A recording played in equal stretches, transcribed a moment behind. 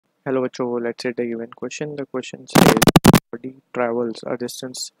Hello बच्चों, let's say the given question. The question says body travels a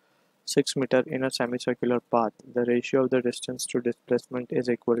distance 6 meter in a semicircular path. The ratio of the distance to displacement is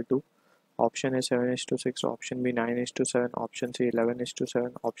equal to option A 7 is to 6, option B 9 is to 7, option C 11 is to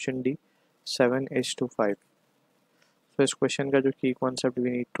 7, option D 7 is to 5. So इस question का जो key concept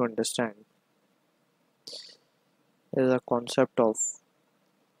we need to understand is a concept of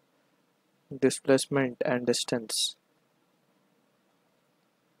displacement and distance.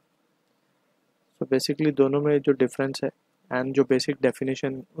 तो basically दोनों में जो difference है and जो basic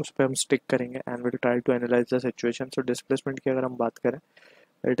definition उस पर हम स्टिक करेंगे and will try to analyse the situation. So displacement की अगर हम बात करें,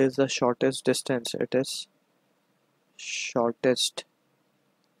 it is the shortest distance, it is shortest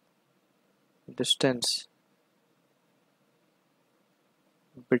distance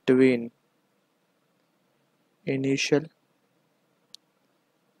between initial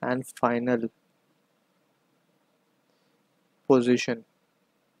and final position.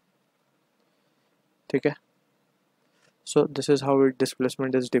 ठीक है. So this is how it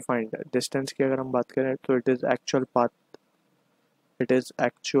displacement is defined. Distance की अगर हम बात करें तो it is actual path, it is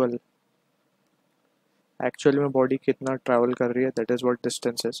actually में बॉडी कितना ट्रैवल कर रही है, that is what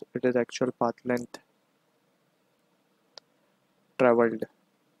distance is. It is actual path length travelled,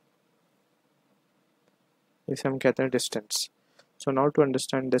 इसे हम कहते हैं distance. So now to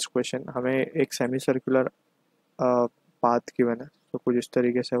understand this question, हमें एक सेमी सर्कुलर पाथ गिवन है. तो कुछ इस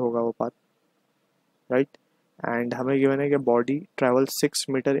तरीके से होगा वो पाथ, राइट. एंड हमें गिवन है कि body travel 6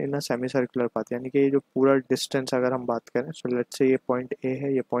 metre in a semi circular path, यानी कि ये जो पूरा डिस्टेंस अगर हम बात करें, सो लेट्स से ये पॉइंट ए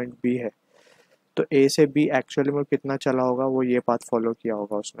है, ये पॉइंट बी है. तो ए से बी एक्चुअली में कितना चला होगा, वो ये पाथ फॉलो किया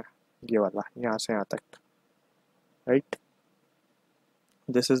होगा उसने, ये वाला यहाँ से यहाँ तक, right.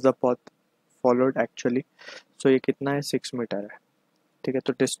 This is the path followed actually. सो ये कितना है, 6 मीटर है. ठीक है.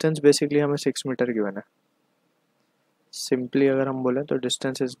 तो डिस्टेंस बेसिकली हमें 6 मीटर गिवन है. सिंपली अगर हम बोलें तो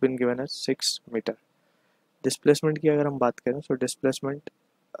डिस्टेंस इज बिन गिवन है 6 मीटर. डिस्प्लेसमेंट की अगर हम बात करें, so displacement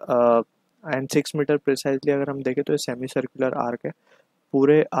and 6 metre precisely अगर हम देखें तो सेमी सर्कुलर आर्क है.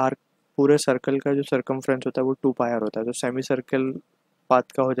 पूरे सर्कल का जो सर्कमफ्रेंस होता है वो 2 पाई आर होता है. तो सेमी सर्कल पाथ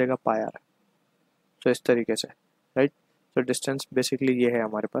का हो जाएगा पाई आर. तो इस तरीके से, राइट. तो डिस्टेंस बेसिकली ये है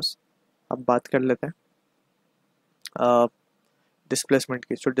हमारे पास. अब बात कर लेते हैं डिस्प्लेसमेंट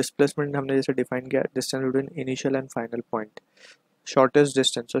की. सो डिस्प्लेसमेंट हमने जैसे डिफाइन किया, distance between initial and final point. Shortest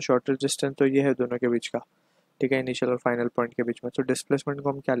distance, तो शॉर्टेस्ट डिस्टेंस तो ये है दोनों के बीच का, ठीक है, इनिशियल और फाइनल पॉइंट के बीच में. तो डिस्प्लेसमेंट को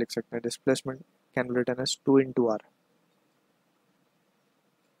हम क्या लिख सकते हैं, displacement can be written as 2 into are.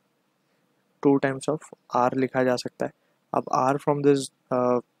 2 times of are लिखा जा सकता है. अब आर फ्रॉम दिस,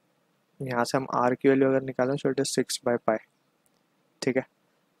 यहाँ से हम आर की वैल्यू अगर निकालें, सो इट इज 6/पाई. ठीक है.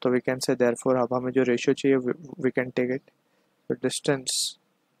 तो वी कैन से देयरफॉर अब हमें जो रेशियो चाहिए वी कैन टेक इट. तो डिस्टेंस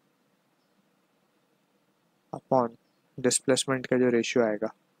अपॉन डिस्प्लेसमेंट का जो रेशियो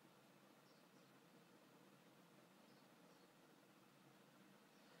आएगा,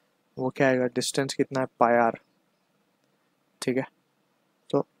 वो क्या आएगा, डिस्टेंस कितना है, पाई आर. ठीक है.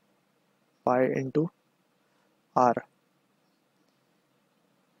 तो pi into are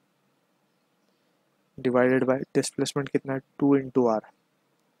divided by displacement कितना है, 2 इंटू आर,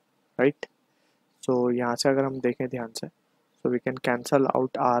 राइट. सो यहाँ से अगर हम देखें ध्यान से, so we can cancel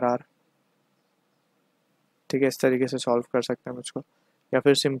out are are. ठीक है. इस तरीके से सॉल्व कर सकते हैं हम इसको, या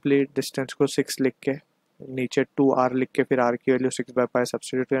फिर सिंपली डिस्टेंस को 6 लिख के नीचे 2r लिख के फिर r की वैल्यू 6/पाई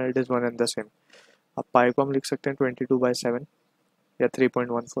सब्स्टिट्यूट करें, it is one and the same. अब पाई को हम लिख सकते हैं 22/7 या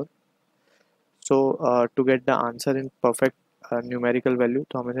 3.14. सो to get the answer in perfect numerical value,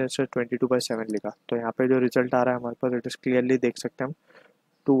 तो हमने इसे 22/7 लिखा. तो यहाँ पे जो रिजल्ट आ रहा है हमारे पास, इट इज़ क्लियरली देख सकते हैं हम,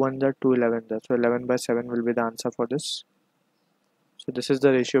 2 1 2 11. सो 11/7 will be the answer for this. So this is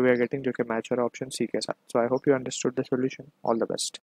the ratio we are getting, जो कि मैच हो रहा है ऑप्शन सी के साथ. So I hope you understood the solution. All the best.